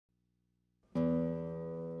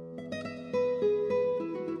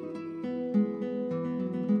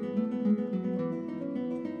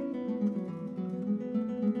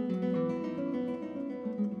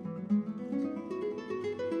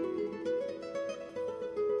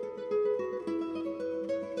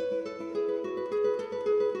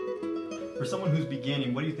for someone who's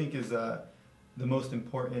beginning, what do you think is the most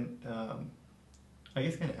important, I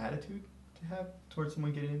guess, kind of attitude to have towards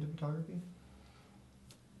someone getting into photography?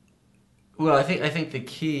 Well, I think the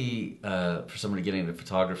key for somebody getting into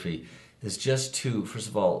photography is just to, first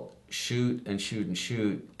of all, shoot and shoot and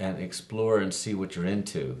shoot and explore and see what you're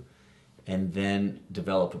into, and then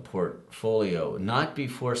develop a portfolio. Not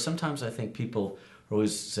before. Sometimes I think people are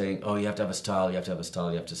always saying, "Oh, you have to have a style. You have to have a style.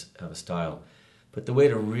 You have to have a style." But the way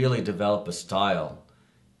to really develop a style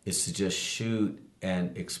is to just shoot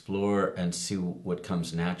and explore and see what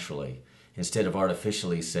comes naturally, instead of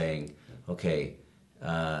artificially saying, "Okay,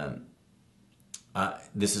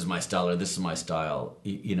 this is my style," or "this is my style."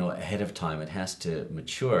 You know, ahead of time, it has to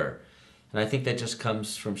mature. And I think that just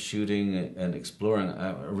comes from shooting and exploring.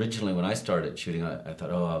 Originally, when I started shooting, I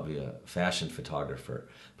thought, "Oh, I'll be a fashion photographer."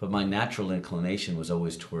 But my natural inclination was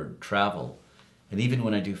always toward travel. And even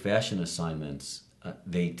when I do fashion assignments,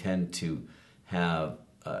 they tend to have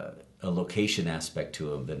a location aspect to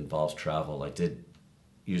them that involves travel. I did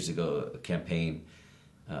years ago a campaign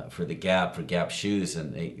for the Gap, for Gap shoes,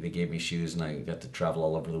 and they gave me shoes, and I got to travel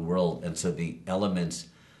all over the world. And so the elements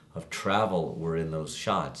of travel were in those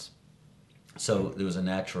shots. So there was a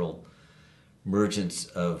natural emergence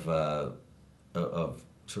of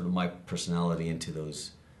sort of my personality into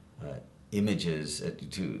those images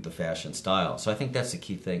to the fashion style. So I think that's the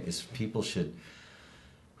key thing, is people should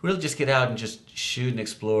really just get out and just shoot and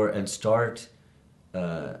explore and start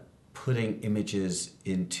putting images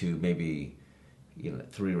into maybe, you know,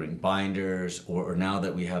 3-ring binders, or now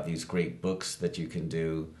that we have these great books that you can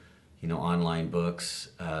do, you know, online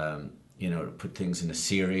books, you know, to put things in a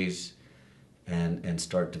series and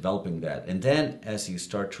start developing that. And then as you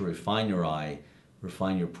start to refine your eye,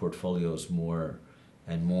 refine your portfolios more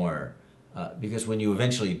and more, because when you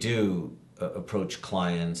eventually do approach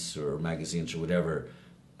clients or magazines or whatever,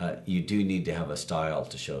 you do need to have a style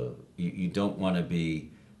to show. You don't want to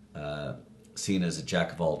be seen as a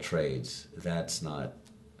jack of all trades. That's not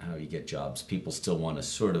how you get jobs. People still want to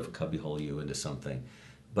sort of cubbyhole you into something,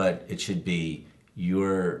 but it should be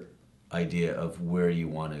your idea of where you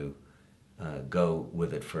want to go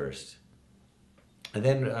with it first. And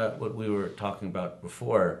then what we were talking about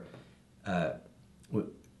before,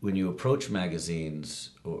 when you approach magazines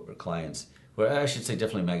or clients, or I should say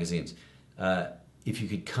definitely magazines, if you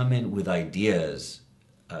could come in with ideas,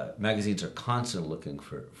 magazines are constantly looking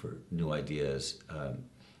for new ideas. And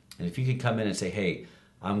if you could come in and say, "Hey,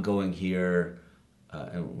 I'm going here,"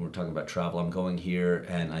 and we're talking about travel, "I'm going here,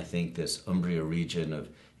 and I think this Umbria region of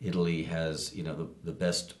Italy has, you know, the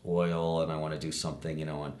best oil, and I want to do something, you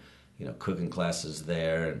know, on, you know, cooking classes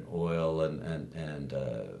there, and oil and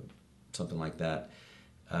something like that."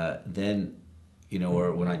 Then, you know,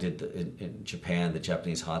 or when I did in Japan, the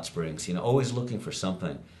Japanese hot springs, you know, always looking for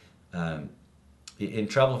something. In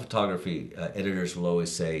travel photography, editors will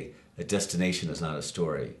always say a destination is not a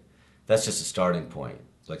story. That's just a starting point.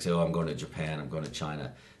 Like, say, "Oh, I'm going to Japan, I'm going to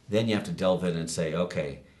China." Then you have to delve in and say,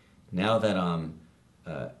 "Okay, now that I'm,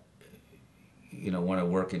 you know, want to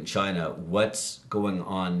work in China, what's going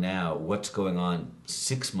on now? What's going on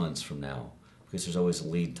 6 months from now?" Because there's always a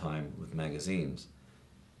lead time with magazines.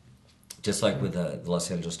 Just like with the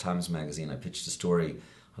Los Angeles Times magazine, I pitched a story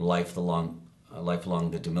on life along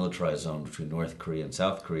the demilitarized zone between North Korea and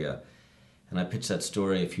South Korea. And I pitched that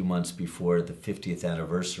story a few months before the 50th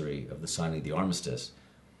anniversary of the signing of the armistice.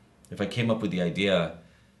 If I came up with the idea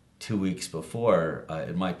 2 weeks before,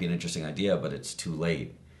 it might be an interesting idea, but it's too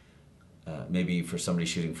late. Maybe for somebody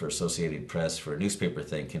shooting for Associated Press, for a newspaper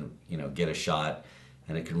thing, can, you know, get a shot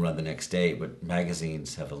and it can run the next day, but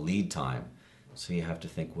magazines have a lead time. So you have to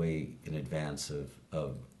think way in advance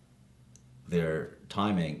of their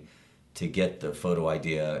timing to get the photo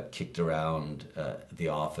idea kicked around the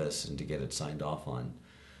office and to get it signed off on.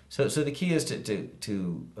 So the key is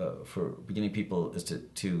to for beginning people is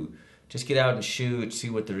to just get out and shoot, see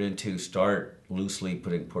what they're into, start loosely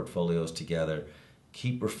putting portfolios together,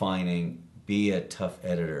 keep refining, be a tough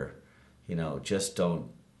editor. You know, just don't,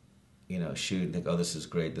 you know, shoot and think, "Oh, this is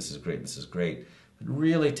great, this is great, this is great." But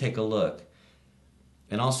really take a look.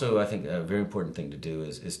 And also, I think a very important thing to do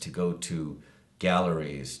is to go to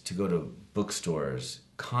galleries, to go to bookstores,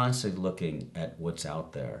 constantly looking at what's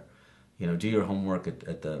out there. You know, do your homework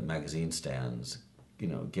at the magazine stands. You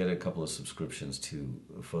know, get a couple of subscriptions to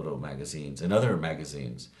photo magazines and other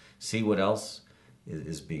magazines. See what else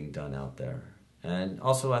is being done out there. And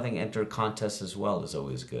also, I think enter contests as well is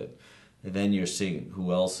always good. And then you're seeing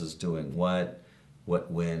who else is doing what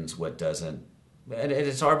wins, what doesn't. And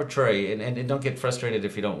it's arbitrary, and don't get frustrated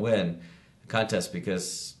if you don't win the contest,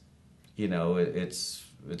 because, you know, it's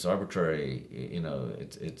it's arbitrary. You know,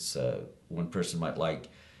 it's one person might like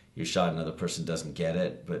your shot, another person doesn't get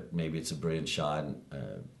it, but maybe it's a brilliant shot. And,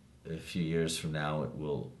 a few years from now, it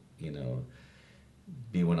will, you know,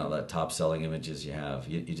 be one of the top selling images you have.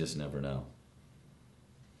 You just never know.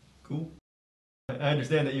 Cool. I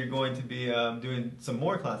understand that you're going to be doing some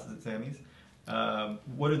more classes at Sammy's.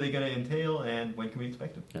 What are they going to entail, and when can we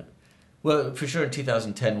expect them? Yeah. Well, for sure, in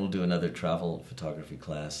 2010 we'll do another travel photography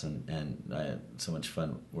class, and I had so much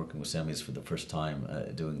fun working with Sammy's for the first time,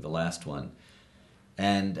 doing the last one.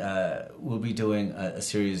 And we'll be doing a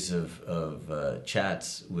series of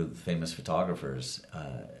chats with famous photographers,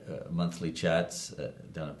 monthly chats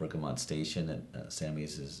down at Brooklyn Station, and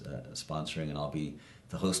Sammy's is sponsoring, and I'll be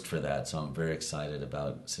the host for that. So I'm very excited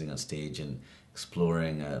about sitting on stage and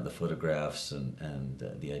exploring the photographs and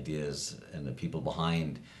the ideas and the people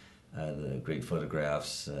behind the great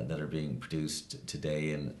photographs that are being produced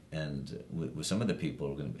today, and with some of the people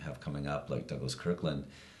we're going to have coming up, like Douglas Kirkland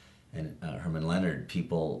and Herman Leonard,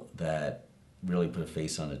 people that really put a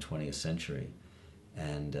face on the 20th century,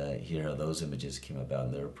 and hear how those images came about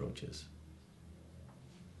and their approaches.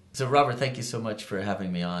 So Robert, thank you so much for having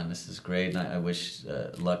me on. This is great, and I wish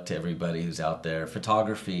luck to everybody who's out there.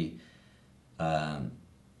 Photography,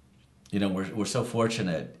 you know, we're so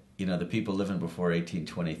fortunate. You know, the people living before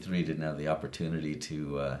 1823 didn't have the opportunity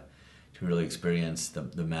to really experience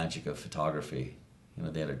the magic of photography. You know,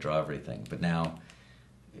 they had to draw everything, but now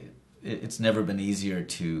it's never been easier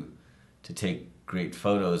to take great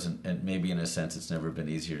photos, and maybe in a sense it's never been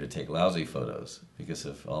easier to take lousy photos because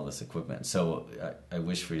of all this equipment. So I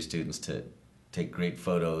wish for your students to take great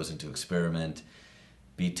photos and to experiment,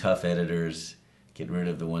 be tough editors, get rid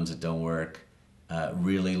of the ones that don't work,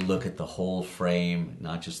 really look at the whole frame,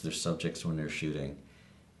 not just their subjects when they're shooting,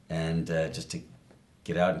 and just to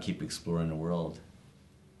get out and keep exploring the world.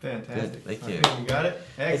 Fantastic. Good. Thank you. Okay, you got it?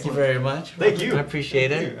 Excellent. Thank you very much. Thank you. I appreciate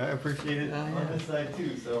Thank it. you. I appreciate it Yeah. on this side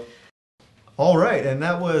too. So, all right, and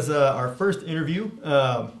that was our first interview.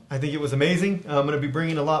 I think it was amazing. I'm going to be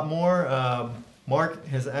bringing a lot more. Mark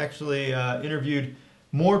has actually interviewed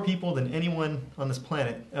more people than anyone on this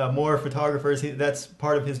planet, more photographers. That's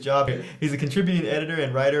part of his job. He's a contributing editor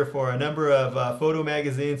and writer for a number of photo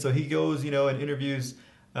magazines. So he goes, you know, and interviews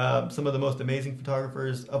some of the most amazing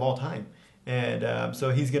photographers of all time. And so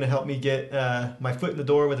he's going to help me get my foot in the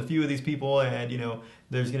door with a few of these people, and you know,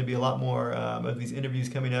 there's going to be a lot more of these interviews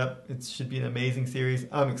coming up. It should be an amazing series.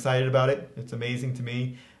 I'm excited about it. It's amazing to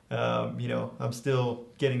me. You know, I'm still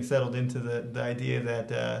getting settled into the idea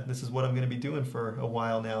that this is what I'm going to be doing for a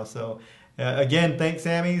while now. So again, thanks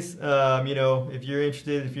Sammy's. You know, if you're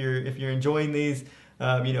interested, if you're enjoying these,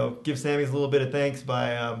 you know, give Sammy's a little bit of thanks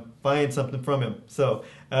by buying something from him. So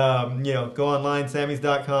you know, go online,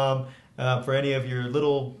 sammys.com. For any of your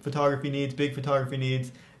little photography needs, big photography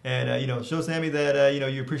needs, and you know, show Sammy that you know,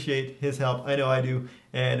 you appreciate his help. I know I do,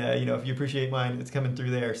 and you know, if you appreciate mine, it's coming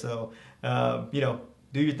through there. So you know,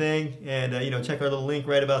 do your thing, and you know, check our little link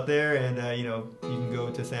right about there, and you know, you can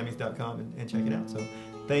go to sammys.com and check it out. So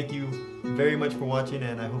thank you very much for watching,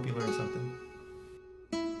 and I hope you learned something.